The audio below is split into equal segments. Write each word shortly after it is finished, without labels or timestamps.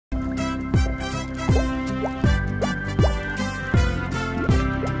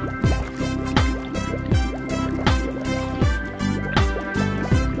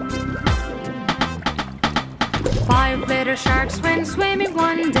Five little sharks went swimming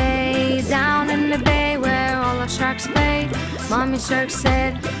one day down in the bay where all the sharks played. Mommy shark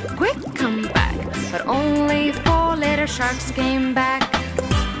said, "Quick, come back." But only four little sharks came back.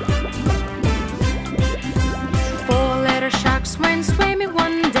 Four little sharks went swimming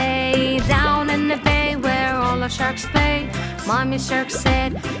one day down in the bay where all the sharks played. Mommy shark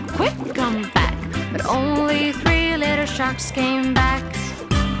said, "Quick, come back." But only three little sharks came back.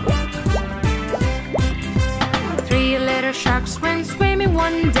 Three little sharks went swimming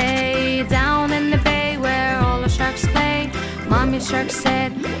one day down in the bay where all the sharks play. Mommy shark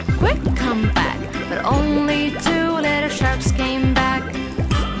said, "Quick, come back." But only two little sharks came back.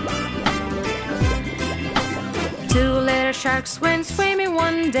 Two little sharks went swimming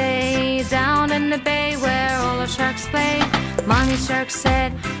one day down in the bay where all the sharks play. Mommy shark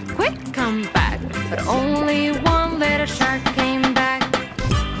said, "Quick, come back." But only one little shark came back.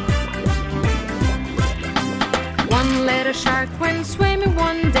 One little shark went swimming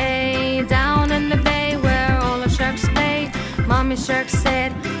one day down in the bay where all the sharks play. Mommy shark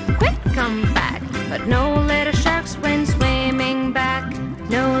said, "Quick, come back." But no little sharks went swimming back.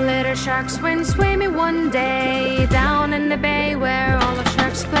 No little sharks went swimming one day down in the bay where all the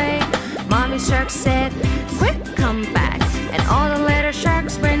sharks play. Mommy shark said, "Quick, come back." And all the little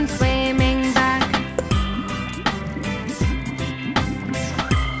sharks went swimming back.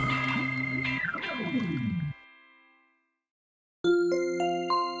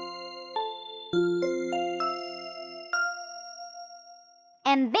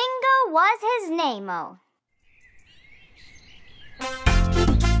 And Bingo was his name-o.